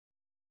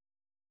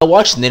I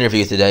watched an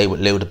interview today with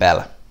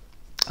Dibella,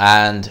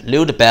 and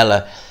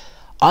Dibella,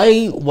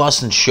 I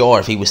wasn't sure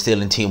if he was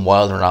still in Team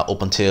Wilder or not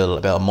up until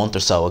about a month or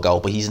so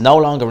ago, but he's no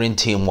longer in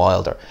Team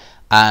Wilder,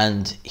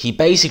 and he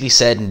basically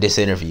said in this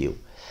interview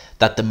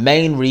that the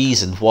main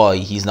reason why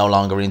he's no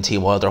longer in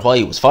Team Wilder, why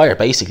he was fired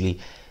basically,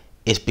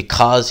 is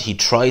because he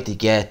tried to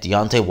get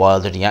Deontay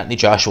Wilder, the Anthony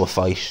Joshua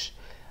fight,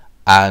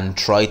 and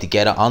tried to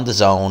get it on the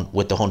zone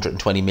with the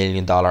 $120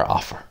 million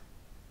offer.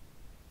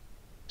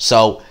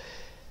 So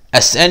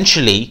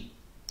essentially,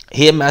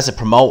 him as a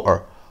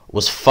promoter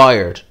was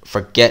fired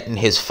for getting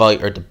his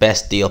fighter the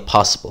best deal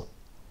possible.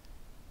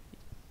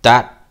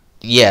 That's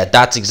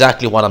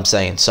exactly what I'm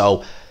saying.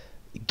 So,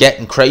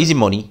 getting crazy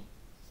money,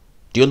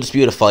 the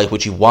undisputed fight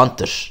which he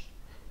wanted,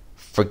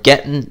 for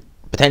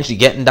potentially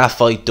getting that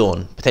fight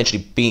done,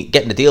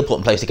 getting the deal put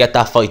in place to get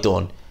that fight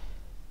done,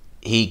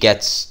 he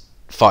gets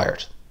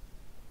fired.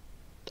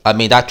 I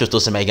mean, that just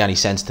doesn't make any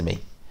sense to me.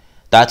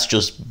 That's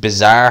just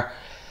bizarre.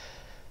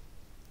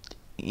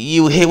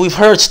 We've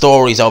heard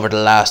stories over the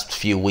last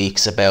few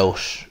weeks about,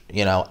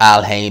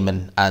 Al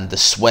Heyman and the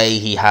sway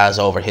he has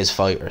over his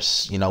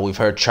fighters. We've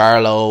heard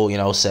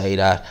Charlo, say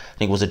that, I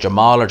think it was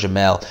Jamal or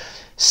Jamel,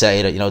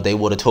 say that, they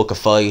would have took a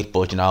fight,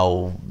 but,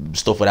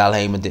 stuff with Al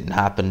Heyman didn't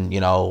happen.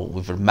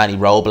 We've heard Manny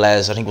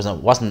Robles, I think it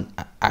wasn't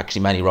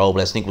actually Manny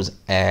Robles, I think it was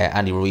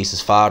Andy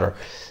Ruiz's father,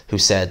 who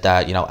said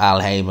that,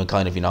 Al Heyman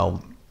kind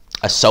of,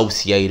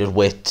 associated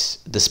with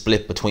the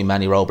split between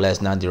Manny Robles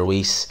and Andy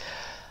Ruiz.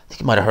 I think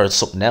you might have heard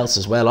something else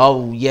as well.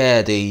 Oh yeah,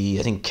 I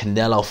think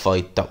Canelo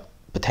fight that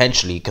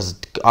potentially, because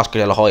Oscar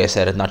De La Hoya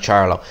said it, not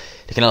Charlo.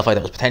 The Canelo fight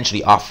that was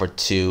potentially offered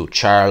to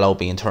Charlo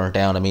being turned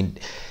down. I mean,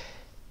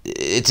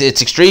 it's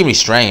extremely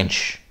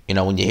strange,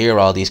 when you hear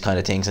all these kind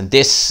of things. And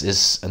this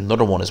is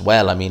another one as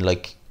well. I mean,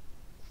 like,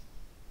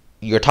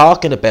 you're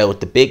talking about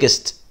the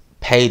biggest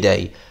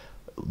payday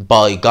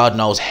by God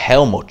knows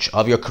how much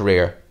of your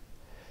career,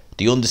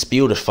 the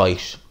undisputed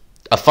fight,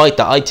 a fight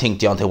that I think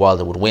Deontay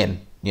Wilder would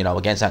win,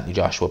 against Anthony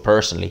Joshua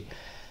personally,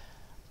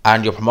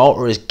 and your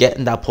promoter is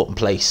getting that put in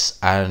place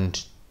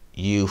and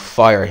you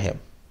fire him.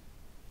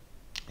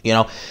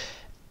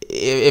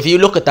 If you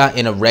look at that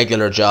in a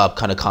regular job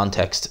kind of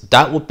context,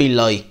 that would be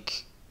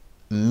like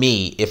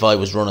me if I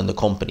was running the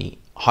company,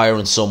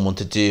 hiring someone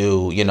to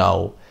do,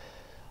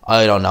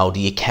 I don't know,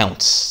 the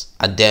accounts,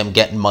 and them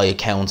getting my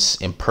accounts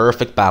in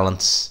perfect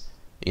balance,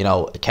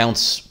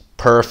 accounts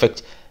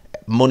perfect,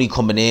 money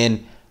coming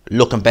in,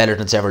 looking better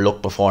than it's ever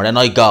looked before, and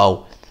then I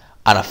go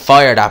and I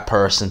fire that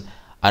person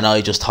and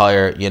I just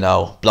hire,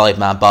 blind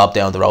man Bob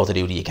down the road to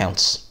do the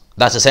accounts.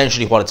 That's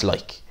essentially what it's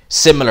like.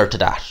 Similar to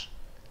that.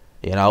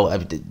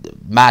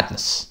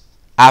 Madness.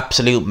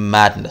 Absolute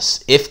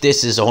madness. If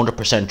this is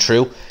 100%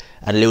 true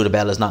and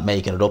Dibella is not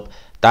making it up,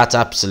 that's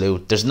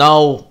absolute. There's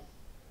no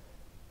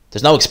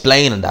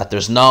explaining that.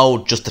 There's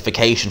no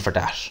justification for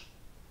that.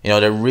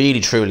 There really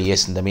truly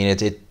isn't. I mean,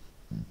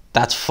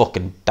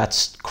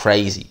 that's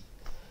crazy.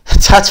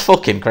 That's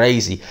fucking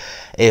crazy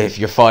if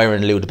you're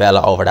firing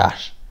Dibella over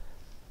that.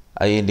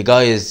 I mean, the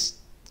guy is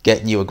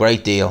getting you a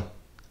great deal,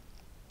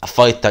 a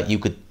fight that you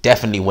could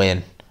definitely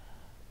win,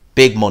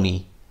 big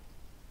money,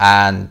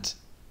 and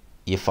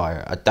you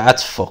fire.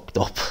 That's fucked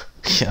up.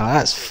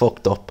 That's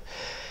fucked up.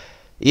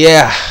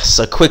 Yeah,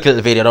 so quick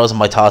little video. Those are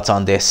my thoughts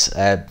on this.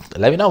 Let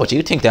me know what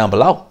you think down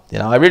below.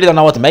 I really don't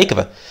know what to make of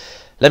it.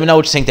 Let me know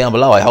what you think down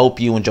below. I hope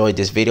you enjoyed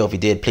this video. If you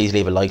did, please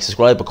leave a like,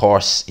 subscribe, of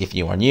course, if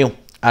you are new.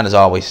 And as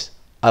always,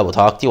 I will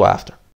talk to you after.